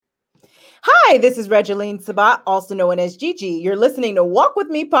Hi, this is Regeline Sabat, also known as Gigi. You're listening to Walk With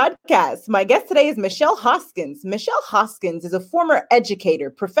Me podcast. My guest today is Michelle Hoskins. Michelle Hoskins is a former educator,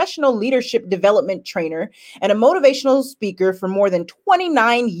 professional leadership development trainer, and a motivational speaker for more than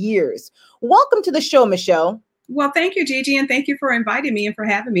 29 years. Welcome to the show, Michelle. Well, thank you, Gigi, and thank you for inviting me and for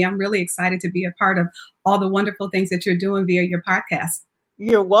having me. I'm really excited to be a part of all the wonderful things that you're doing via your podcast.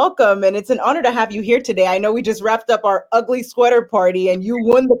 You're welcome. And it's an honor to have you here today. I know we just wrapped up our ugly sweater party and you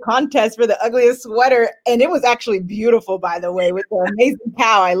won the contest for the ugliest sweater. And it was actually beautiful, by the way, with the amazing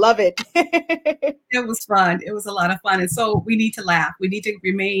cow. I love it. It was fun. It was a lot of fun. And so we need to laugh. We need to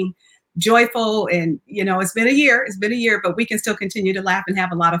remain joyful. And, it's been a year. It's been a year, but we can still continue to laugh and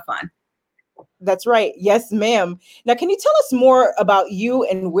have a lot of fun. That's right. Yes, ma'am. Now, can you tell us more about you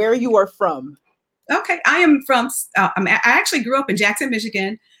and where you are from? Okay, I am from, I actually grew up in Jackson,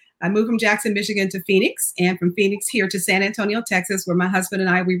 Michigan. I moved from Jackson, Michigan to Phoenix, and from Phoenix here to San Antonio, Texas, where my husband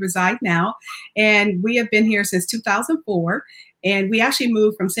and we reside now. And we have been here since 2004. And we actually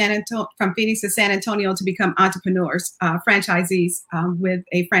moved from Phoenix to San Antonio to become entrepreneurs, franchisees with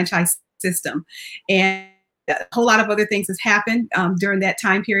a franchise system. And a whole lot of other things has happened during that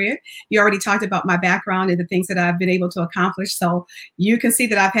time period. You already talked about my background and the things that I've been able to accomplish. So you can see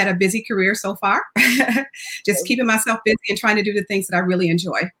that I've had a busy career so far, just keeping myself busy and trying to do the things that I really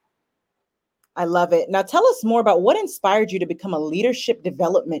enjoy. I love it. Now tell us more about what inspired you to become a leadership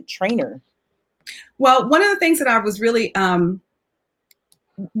development trainer. Well, one of the things that I was really,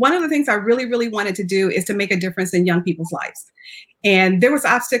 really wanted to do is to make a difference in young people's lives. And there was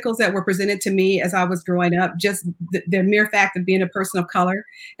obstacles that were presented to me as I was growing up, just the mere fact of being a person of color.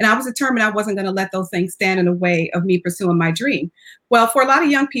 And I was determined I wasn't going to let those things stand in the way of me pursuing my dream. Well, for a lot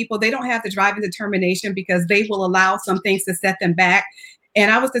of young people, they don't have the drive and determination because they will allow some things to set them back.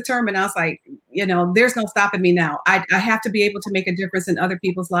 And I was determined. I was like, there's no stopping me now. I have to be able to make a difference in other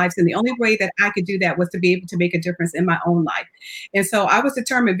people's lives. And the only way that I could do that was to be able to make a difference in my own life. And so I was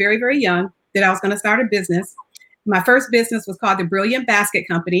determined very, very young that I was going to start a business. My first business was called the Brilliant Basket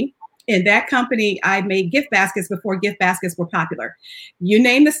Company. In that company, I made gift baskets before gift baskets were popular. You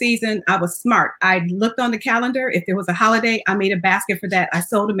name the season, I was smart. I looked on the calendar. If there was a holiday, I made a basket for that. I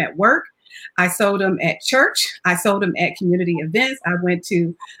sold them at work. I sold them at church. I sold them at community events. I went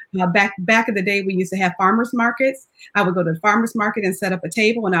to back in the day, we used to have farmers markets. I would go to the farmers market and set up a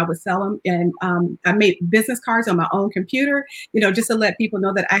table and I would sell them. And I made business cards on my own computer, just to let people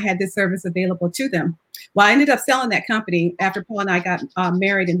know that I had this service available to them. Well, I ended up selling that company after Paul and I got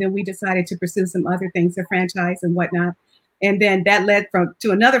married. And then we decided to pursue some other things, the franchise and whatnot. And then that led to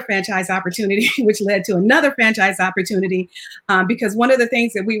another franchise opportunity, which led to another franchise opportunity, because one of the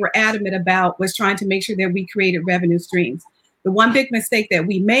things that we were adamant about was trying to make sure that we created revenue streams. The one big mistake that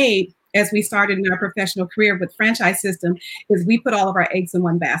we made as we started in our professional career with franchise system is we put all of our eggs in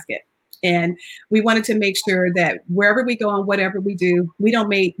one basket. And we wanted to make sure that wherever we go and whatever we do, we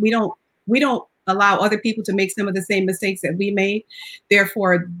don't allow other people to make some of the same mistakes that we made.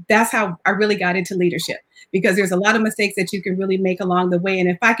 Therefore, that's how I really got into leadership, because there's a lot of mistakes that you can really make along the way. And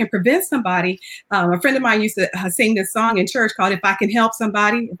if I can prevent somebody, a friend of mine used to sing this song in church called "If I Can Help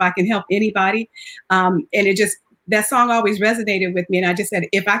Somebody, If I Can Help Anybody." And that song always resonated with me. And I just said,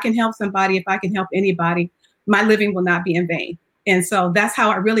 if I can help somebody, if I can help anybody, my living will not be in vain. And so that's how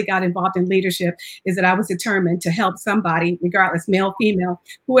I really got involved in leadership, is that I was determined to help somebody, regardless, male, female,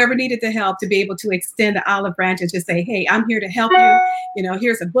 whoever needed the help, to be able to extend the olive branch and just say, hey, I'm here to help you.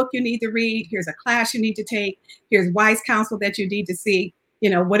 Here's a book you need to read. Here's a class you need to take. Here's wise counsel that you need to see.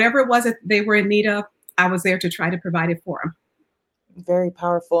 Whatever it was that they were in need of, I was there to try to provide it for them. Very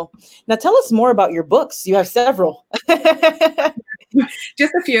powerful. Now tell us more about your books. You have several.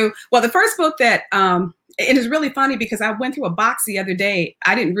 Just a few. Well, the first book that, it is really funny because I went through a box the other day.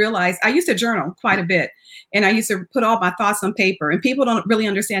 I didn't realize I used to journal quite a bit, and I used to put all my thoughts on paper, and people don't really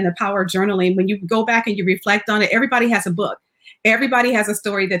understand the power of journaling. When you go back and you reflect on it, everybody has a book. Everybody has a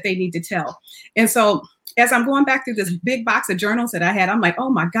story that they need to tell. And so as I'm going back through this big box of journals that I had, I'm like, oh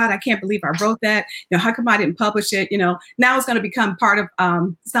my God, I can't believe I wrote that. How come I didn't publish it? Now it's going to become part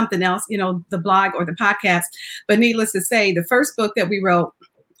of something else, the blog or the podcast. But needless to say, the first book that we wrote,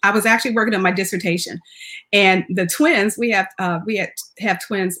 I was actually working on my dissertation, and the twins, we have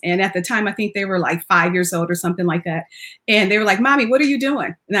twins. And at the time, I think they were like 5 years old or something like that. And they were like, Mommy, what are you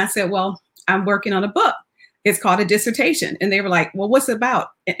doing? And I said, well, I'm working on a book. It's called a dissertation. And they were like, well, what's it about?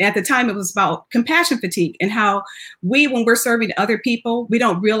 At the time, it was about compassion fatigue and how when we're serving other people, we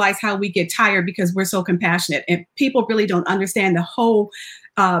don't realize how we get tired because we're so compassionate. And people really don't understand the whole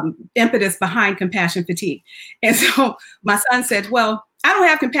impetus behind compassion fatigue. And so my son said, well, I don't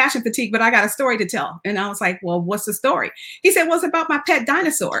have compassion fatigue, but I got a story to tell. And I was like, well, what's the story? He said, well, it's about my pet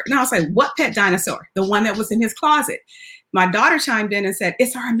dinosaur. And I was like, what pet dinosaur? The one that was in his closet. My daughter chimed in and said,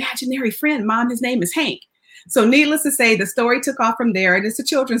 it's our imaginary friend, Mom. His name is Hank. So needless to say, the story took off from there. And it's a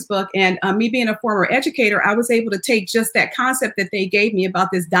children's book. And me being a former educator, I was able to take just that concept that they gave me about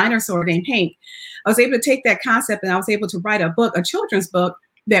this dinosaur named Hank. I was able to take that concept and I was able to write a book, a children's book,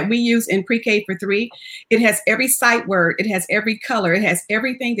 that we use in pre-K for 3. It has every sight word. It has every color. It has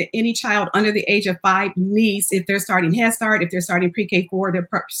everything that any child under the age of 5 needs if they're starting Head Start, if they're starting pre-K 4, they're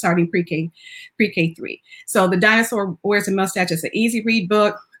starting pre-K 3. So The Dinosaur Wears a Mustache is an easy read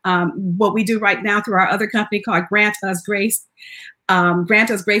book. What we do right now through our other company called Grant Us Grace.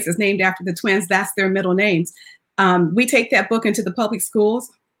 Grant Us Grace is named after the twins. That's their middle names. We take that book into the public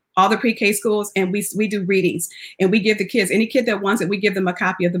schools, all the pre-K schools, and we do readings, and we give the kids, any kid that wants it, we give them a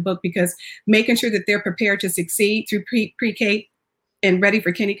copy of the book, because making sure that they're prepared to succeed through pre-K and ready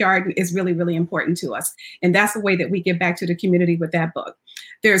for kindergarten is really, really important to us. And that's the way that we give back to the community with that book.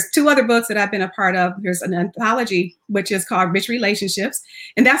 There's 2 other books that I've been a part of. There's an anthology, which is called Rich Relationships.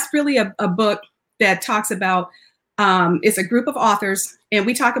 And that's really a book that talks about, it's a group of authors, and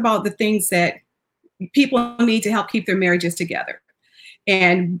we talk about the things that people need to help keep their marriages together.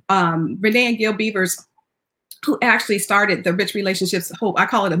 And Renee and Gil Beavers, who actually started the Rich Relationships, I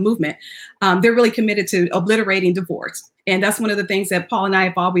call it a movement, they're really committed to obliterating divorce. And that's one of the things that Paul and I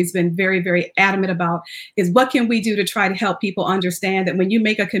have always been very, very adamant about, is what can we do to try to help people understand that when you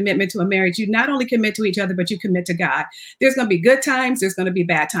make a commitment to a marriage, you not only commit to each other, but you commit to God. There's going to be good times, there's going to be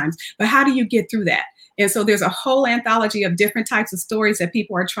bad times, but how do you get through that? And so there's a whole anthology of different types of stories that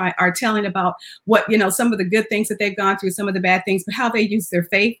people are telling about what, some of the good things that they've gone through, some of the bad things, but how they use their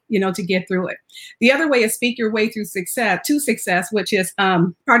faith, to get through it. The other way is Speak Your Way Through Success, which is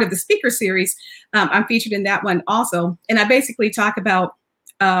part of the speaker series. I'm featured in that one also. And I basically talk about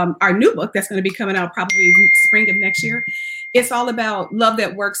our new book that's going to be coming out probably spring of next year. It's all about love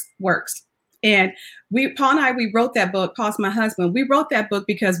that works. And Paul and I, we wrote that book. Paul's my husband. We wrote that book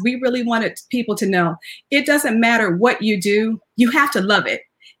because we really wanted people to know it doesn't matter what you do. You have to love it.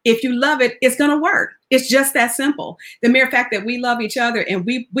 If you love it, it's going to work. It's just that simple. The mere fact that we love each other, and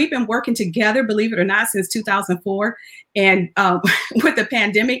we've been working together, believe it or not, since 2004. And with the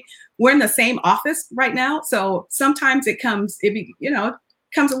pandemic, we're in the same office right now. So sometimes it comes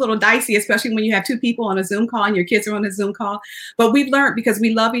a little dicey, especially when you have 2 people on a Zoom call and your kids are on a Zoom call. But we've learned, because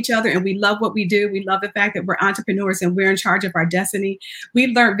we love each other and we love what we do. We love the fact that we're entrepreneurs and we're in charge of our destiny.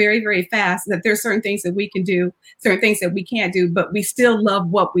 We've learned very, very fast that there's certain things that we can do, certain things that we can't do, but we still love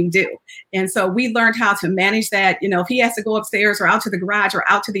what we do. And so we learned how to manage that. If he has to go upstairs or out to the garage or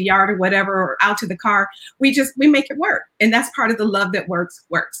out to the yard or whatever, or out to the car, we make it work. And that's part of the love that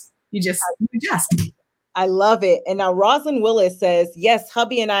works. You just. I love it. And now Rosalind Willis says, yes,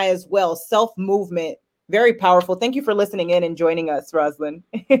 hubby and I as well. Self-movement. Very powerful. Thank you for listening in and joining us, Rosalind.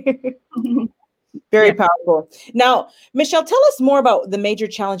 Very powerful. Now, Michelle, tell us more about the major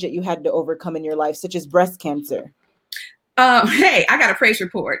challenge that you had to overcome in your life, such as breast cancer. Hey, I got a praise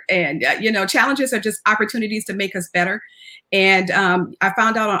report. And, challenges are just opportunities to make us better. And I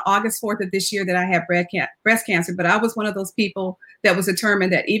found out on August 4th of this year that I had breast cancer, but I was one of those people that was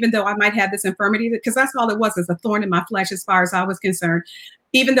determined that even though I might have this infirmity, because that's all it was, is a thorn in my flesh as far as I was concerned.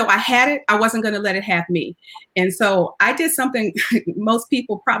 Even though I had it, I wasn't going to let it have me. And so I did something most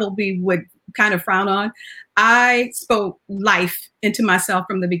people probably would kind of frown on. I spoke life into myself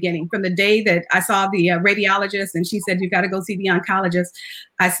from the beginning. From the day that I saw the radiologist and she said, you got to go see the oncologist,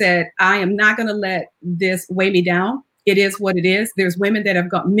 I said, I am not going to let this weigh me down. It is what it is. There's women that have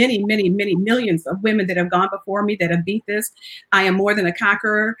gone, many, many, many millions of women that have gone before me that have beat this. I am more than a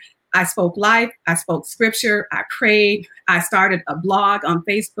conqueror. I spoke life. I spoke scripture. I prayed. I started a blog on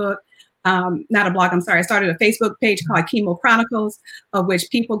Facebook. Not a blog, I'm sorry. I started a Facebook page called Chemo Chronicles, of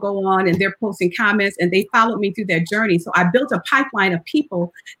which people go on and they're posting comments and they followed me through their journey. So I built a pipeline of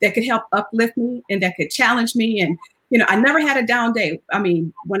people that could help uplift me and that could challenge me. And, I never had a down day. I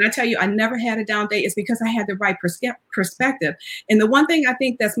mean, when I tell you I never had a down day, it's because I had the right perspective. And the one thing I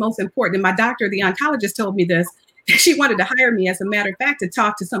think that's most important, and my doctor, the oncologist, told me this, she wanted to hire me, as a matter of fact, to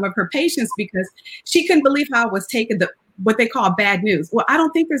talk to some of her patients because she couldn't believe how I was taking what they call bad news. Well, I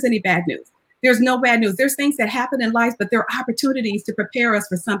don't think there's any bad news. There's no bad news. There's things that happen in life, but there are opportunities to prepare us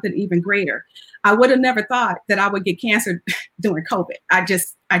for something even greater. I would have never thought that I would get cancer during COVID. I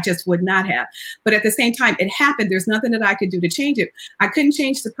just would not have. But at the same time, it happened. There's nothing that I could do to change it. I couldn't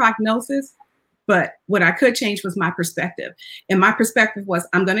change the prognosis, but what I could change was my perspective. And my perspective was,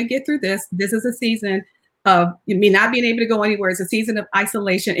 I'm going to get through this. This is a season. of me not being able to go anywhere. It's a season of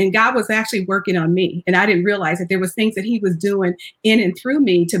isolation. And God was actually working on me. And I didn't realize that there was things that he was doing in and through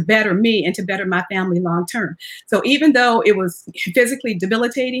me and to better my family long term. So even though it was physically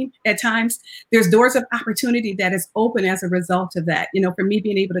debilitating at times, there's doors of opportunity that is open as a result of that. For me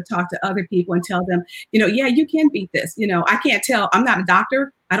being able to talk to other people and tell them, yeah, you can beat this. I can't tell. I'm not a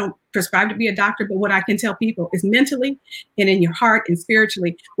doctor. I don't prescribe to be a doctor, but what I can tell people is mentally and in your heart and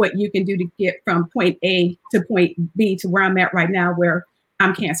spiritually what you can do to get from point A to point B to where I'm at right now, where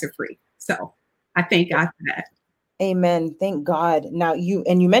I'm cancer free. So I thank God for that. Amen. Thank God. Now you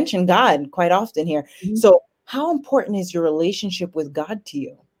mentioned God quite often here. Mm-hmm. So how important is your relationship with God to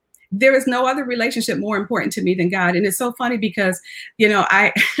you? There is no other relationship more important to me than God. And it's so funny because,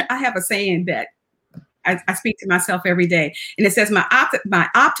 I have a saying that I speak to myself every day. And it says, my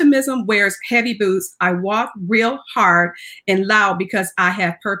optimism wears heavy boots. I walk real hard and loud because I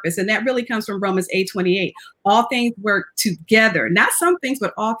have purpose. And that really comes from Romans 8:28. All things work together, not some things,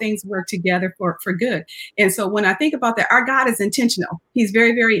 but all things work together for good. And so when I think about that, our God is intentional. He's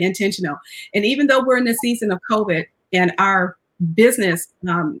very, very intentional. And even though we're in the season of COVID and our business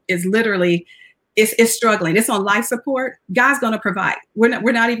is literally it's struggling. It's on life support. God's going to provide. We're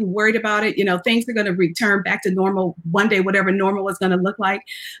not even worried about it. Things are going to return back to normal one day, whatever normal is going to look like.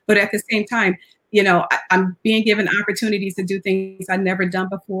 But at the same time, I'm being given opportunities to do things I've never done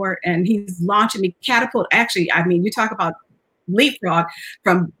before. And he's launching me, catapult. Actually, you talk about leapfrog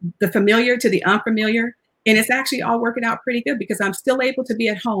from the familiar to the unfamiliar. And it's actually all working out pretty good because I'm still able to be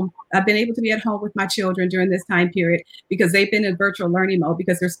at home. I've been able to be at home with my children during this time period because they've been in virtual learning mode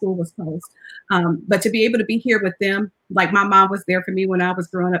because their school was closed. But to be able to be here with them, like my mom was there for me when I was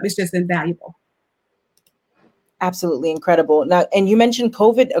growing up, it's just invaluable. Absolutely incredible. Now, and you mentioned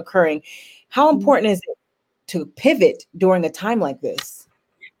COVID occurring. How important is it to pivot during a time like this?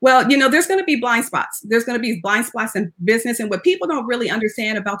 Well, there's going to be blind spots. There's going to be blind spots in business. And what people don't really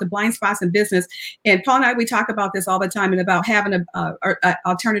understand about the blind spots in business, and Paul and I, we talk about this all the time and about having an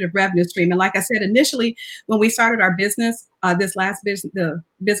alternative revenue stream. And like I said, initially, when we started our business, the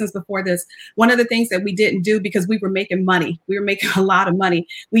business before this, one of the things that we didn't do because we were making money, we were making a lot of money,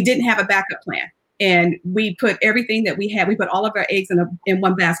 we didn't have a backup plan. And we put everything that we had, we put all of our eggs in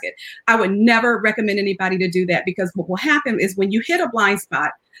one basket. I would never recommend anybody to do that because what will happen is when you hit a blind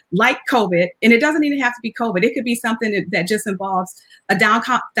spot, like COVID, and it doesn't even have to be COVID. It could be something that just involves a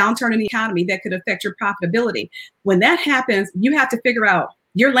downturn in the economy that could affect your profitability. When that happens, you have to figure out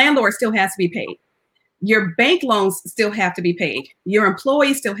your landlord still has to be paid. Your bank loans still have to be paid. Your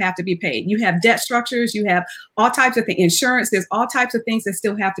employees still have to be paid. You have debt structures. You have all types of things, insurance. There's all types of things that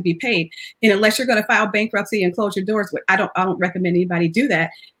still have to be paid. And unless you're going to file bankruptcy and close your doors, I don't recommend anybody do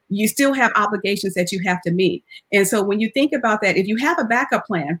that. You still have obligations that you have to meet. And so when you think about that, if you have a backup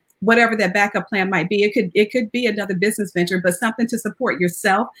plan, whatever that backup plan might be, it could be another business venture, but something to support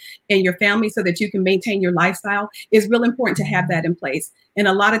yourself and your family so that you can maintain your lifestyle is real important to have that in place. And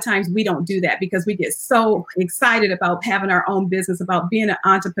a lot of times we don't do that because we get so excited about having our own business, about being an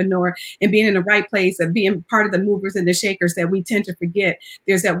entrepreneur and being in the right place and being part of the movers and the shakers that we tend to forget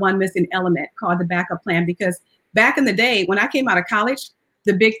there's that one missing element called the backup plan. Because back in the day, when I came out of college,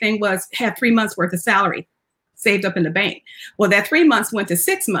 the big thing was have 3 months worth of salary saved up in the bank. Well, that 3 months went to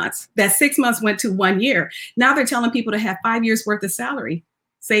 6 months. That 6 months went to 1 year. Now they're telling people to have 5 years worth of salary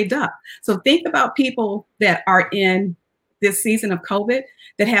saved up. So think about people that are in this season of COVID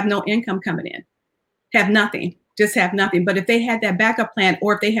that have no income coming in, have nothing, just have nothing. But if they had that backup plan,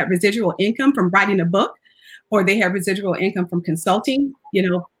 or if they had residual income from writing a book, or they have residual income from consulting,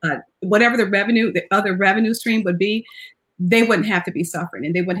 whatever the other revenue stream would be, they wouldn't have to be suffering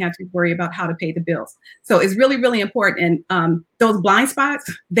and they wouldn't have to worry about how to pay the bills. So it's really, really important. And those blind spots,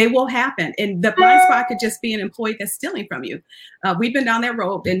 they will happen. And the blind spot could just be an employee that's stealing from you. We've been down that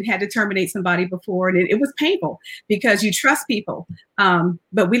road and had to terminate somebody before. And it was painful because you trust people.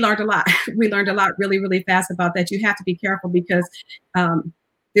 But we learned a lot. We learned a lot really, really fast about that. You have to be careful because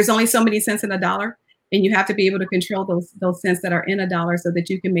there's only so many cents in a dollar. And you have to be able to control those cents that are in a dollar so that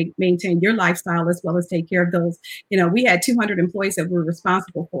you can maintain your lifestyle as well as take care of those. We had 200 employees that we were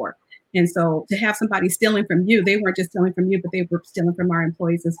responsible for. And so to have somebody stealing from you, they weren't just stealing from you, but they were stealing from our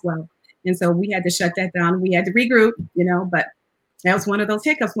employees as well. And so we had to shut that down. We had to regroup, but that was one of those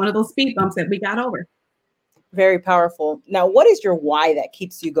hiccups, one of those speed bumps that we got over. Very powerful. Now, what is your why that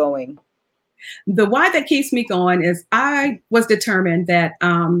keeps you going? The why that keeps me going is I was determined that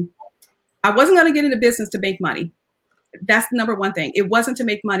I wasn't going to get into business to make money. That's the number one thing. It wasn't to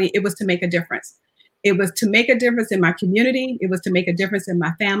make money. It was to make a difference. It was to make a difference in my community. It was to make a difference in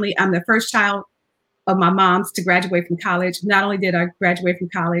my family. I'm the first child of my moms to graduate from college. Not only did I graduate from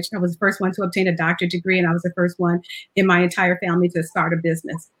college, I was the first one to obtain a doctorate degree, and I was the first one in my entire family to start a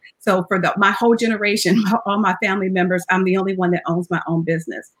business. So for my whole generation, all my family members, I'm the only one that owns my own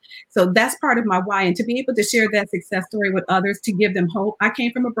business. So that's part of my why. And to be able to share that success story with others, to give them hope. I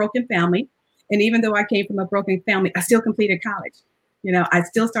came from a broken family. And even though I came from a broken family, I still completed college. I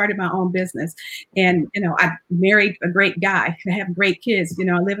still started my own business, and, I married a great guy. I have great kids.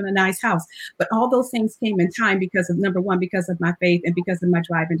 I live in a nice house, but all those things came in time because of, number one, because of my faith and because of my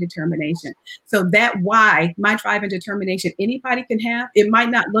drive and determination. So that why, my drive and determination, anybody can have. It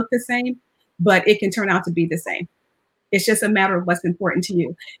might not look the same, but it can turn out to be the same. It's just a matter of what's important to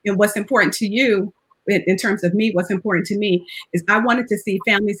you. And what's important to you, in terms of me, what's important to me is I wanted to see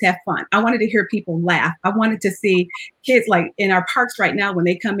families have fun. I wanted to hear people laugh. I wanted to see kids, like in our parks right now, when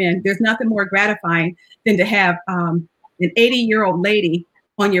they come in, there's nothing more gratifying than to have an 80-year-old lady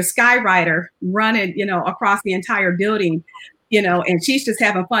on your Skyrider running, across the entire building, and she's just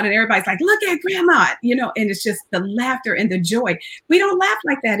having fun, and everybody's like, look at grandma, and it's just the laughter and the joy. We don't laugh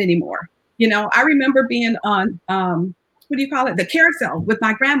like that anymore. I remember being on, the carousel with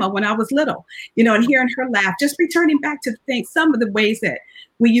my grandma when I was little, and hearing her laugh, just returning back to some of the ways that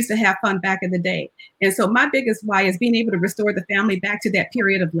we used to have fun back in the day. And so my biggest why is being able to restore the family back to that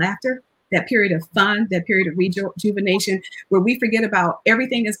period of laughter, that period of fun, that period of rejuvenation, where we forget about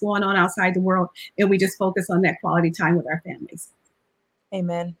everything that's going on outside the world and we just focus on that quality time with our families.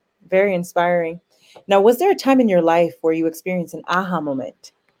 Amen. Very inspiring. Now, was there a time in your life where you experienced an aha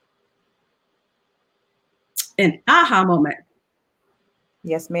moment? An aha moment?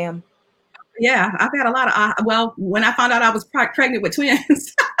 Yes, ma'am. Yeah, I've had a lot of well, when I found out I was pregnant with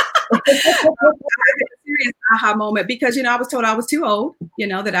twins, I had a serious aha moment because, I was told I was too old,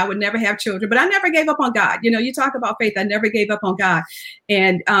 that I would never have children, but I never gave up on God. You talk about faith. I never gave up on God.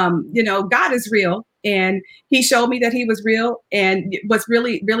 And, God is real, and he showed me that he was real. And what's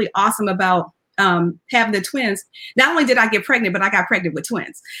really, really awesome about having the twins, not only did I get pregnant, but I got pregnant with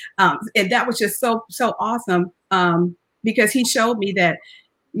twins. And that was just so, so awesome because he showed me that,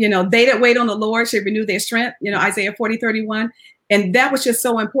 they that wait on the Lord should renew their strength, Isaiah 40:31. And that was just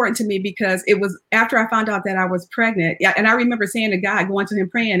so important to me because it was after I found out that I was pregnant. Yeah, and I remember saying to God, going to him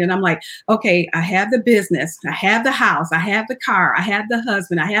praying, and I'm like, okay, I have the business, I have the house, I have the car, I have the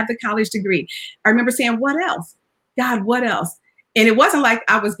husband, I have the college degree. I remember saying, what else? God, what else? And it wasn't like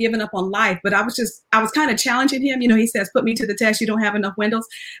I was giving up on life, but I was kind of challenging him. He says, put me to the test. You don't have enough windows.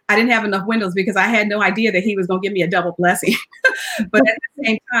 I didn't have enough windows because I had no idea that he was going to give me a double blessing. But at the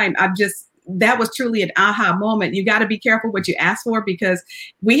same time, that was truly an aha moment. You got to be careful what you ask for because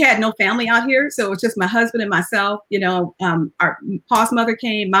we had no family out here. So it was just my husband and myself, our Paul's mother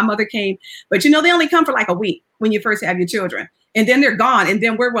came, my mother came, but they only come for like a week when you first have your children, and then they're gone. And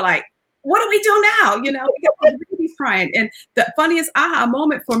then we're like, what do we do now? We got babies crying. And the funniest aha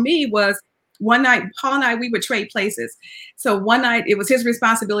moment for me was one night, Paul and I, we would trade places. So one night it was his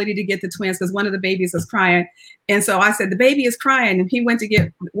responsibility to get the twins because one of the babies was crying. And so I said, the baby is crying. And he went to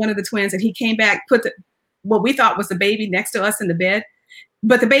get one of the twins, and he came back, put what we thought was the baby next to us in the bed.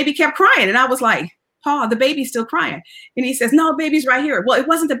 But the baby kept crying. And I was like, Paul, the baby's still crying. And he says, no, baby's right here. Well, it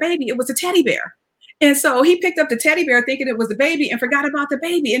wasn't the baby. It was a teddy bear. And so he picked up the teddy bear thinking it was the baby and forgot about the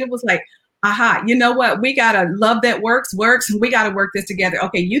baby. And it was like, aha, you know what? We got to love that works. We got to work this together.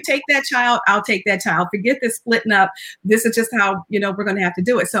 Okay, you take that child, I'll take that child. Forget this splitting up. This is just how, we're going to have to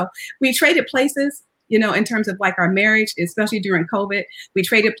do it. So we traded places, in terms of like our marriage, especially during COVID. We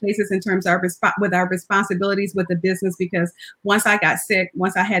traded places in terms of with our responsibilities with the business, because once I got sick,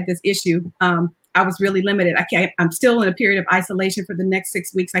 once I had this issue, I was really limited. I'm still in a period of isolation for the next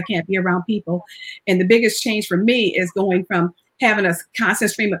 6 weeks. I can't be around people. And the biggest change for me is going from having a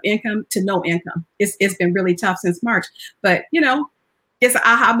constant stream of income to no income. It's been really tough since March, but it's an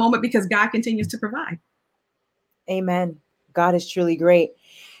aha moment because God continues to provide. Amen. God is truly great.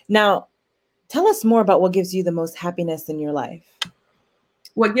 Now, tell us more about what gives you the most happiness in your life.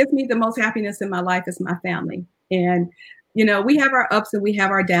 What gives me the most happiness in my life is my family. And we have our ups and we have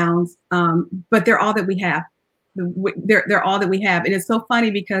our downs, but they're all that we have. They're all that we have. And it's so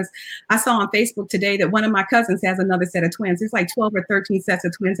funny because I saw on Facebook today that one of my cousins has another set of twins. There's like 12 or 13 sets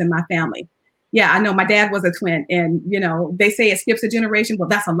of twins in my family. Yeah, I know my dad was a twin, and they say it skips a generation. Well,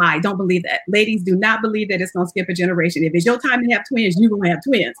 that's a lie. Don't believe that. Ladies, do not believe that it's going to skip a generation. If it's your time to have twins, you're going to have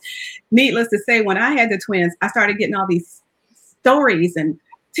twins. Needless to say, when I had the twins, I started getting all these stories and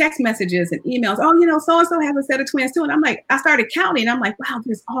text messages and emails. Oh, so-and-so has a set of twins too. And I'm like, I started counting. I'm like, wow,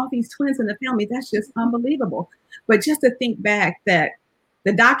 there's all these twins in the family. That's just unbelievable. But just to think back that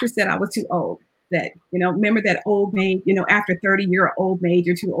the doctor said I was too old, that, remember that old maid, after 30, you're an old maid,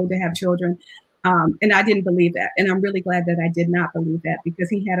 you're too old to have children. And I didn't believe that. And I'm really glad that I did not believe that, because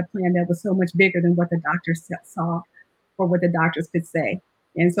he had a plan that was so much bigger than what the doctors saw or what the doctors could say.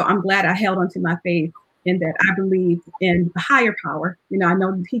 And so I'm glad I held on to my faith in that. I believed in a higher power. You know, I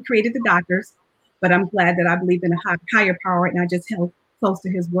know he created the doctors, but I'm glad that I believed in a higher power, and I just held close to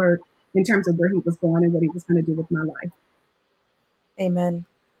his word in terms of where he was going and what he was going to do with my life. Amen.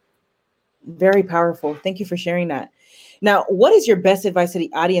 Very powerful. Thank you for sharing that. Now, what is your best advice to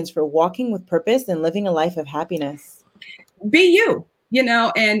the audience for walking with purpose and living a life of happiness? Be you, you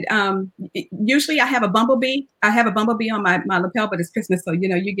know, and usually I have a bumblebee. I have a bumblebee on my lapel, but it's Christmas. So, you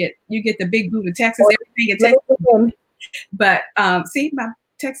know, you get the big boot of Texas, everything in Texas. But see my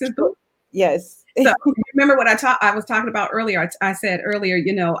Texas boot? Yes. So remember what I was talking about earlier. I said earlier,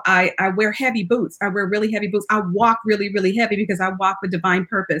 you know, I wear heavy boots. I wear really heavy boots. I walk really, really heavy because I walk with divine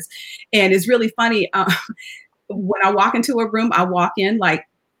purpose. And it's really funny. When I walk into a room, I walk in like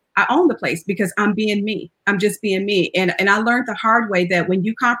I own the place because I'm being me. I'm just being me. And I learned the hard way that when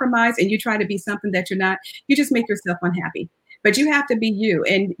you compromise and you try to be something that you're not, you just make yourself unhappy. But you have to be you.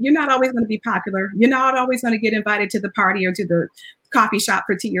 And you're not always going to be popular. You're not always going to get invited to the party or to the coffee shop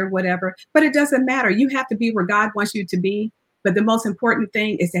for tea or whatever. But it doesn't matter. You have to be where God wants you to be. But the most important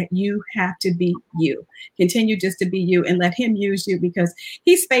thing is that you have to be you. Continue just to be you and let him use you, because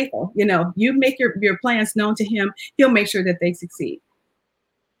he's faithful. You know, you make your plans known to him. He'll make sure that they succeed.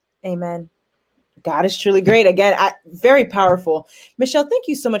 Amen. God is truly great. Again, very powerful. Michelle, thank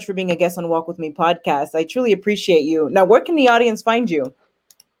you so much for being a guest on Walk With Me podcast. I truly appreciate you. Now, where can the audience find you?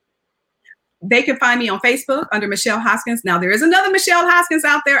 They can find me on Facebook under Michelle Hoskins. Now, there is another Michelle Hoskins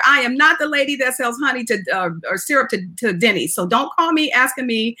out there. I am not the lady that sells honey to or syrup to Denny's. So don't call me asking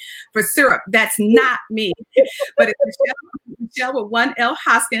me for syrup. That's not me. But it's Michelle with one L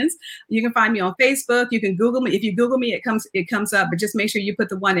Hoskins. You can find me on Facebook. You can Google me. If you Google me, it comes up. But just make sure you put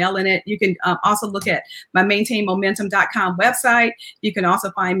the one L in it. You can also look at my maintainmomentum.com website. You can also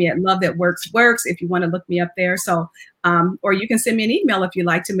find me at Love That Works if you want to look me up there. So. Or you can send me an email if you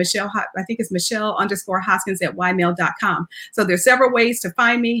like to Michelle. I think it's Michelle_Hoskins@ymail.com. So there's several ways to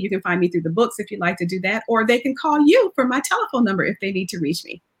find me. You can find me through the books if you'd like to do that, or they can call you for my telephone number if they need to reach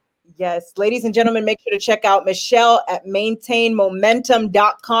me. Yes, ladies and gentlemen, make sure to check out Michelle at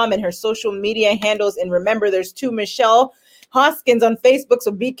maintainmomentum.com and her social media handles. And remember, there's two Michelle Hoskins on Facebook, so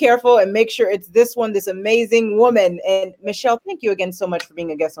be careful and make sure it's this one, this amazing woman. And Michelle, thank you again so much for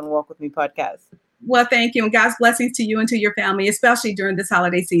being a guest on Walk With Me podcast. Well, thank you. And God's blessings to you and to your family, especially during this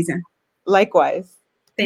holiday season. Likewise.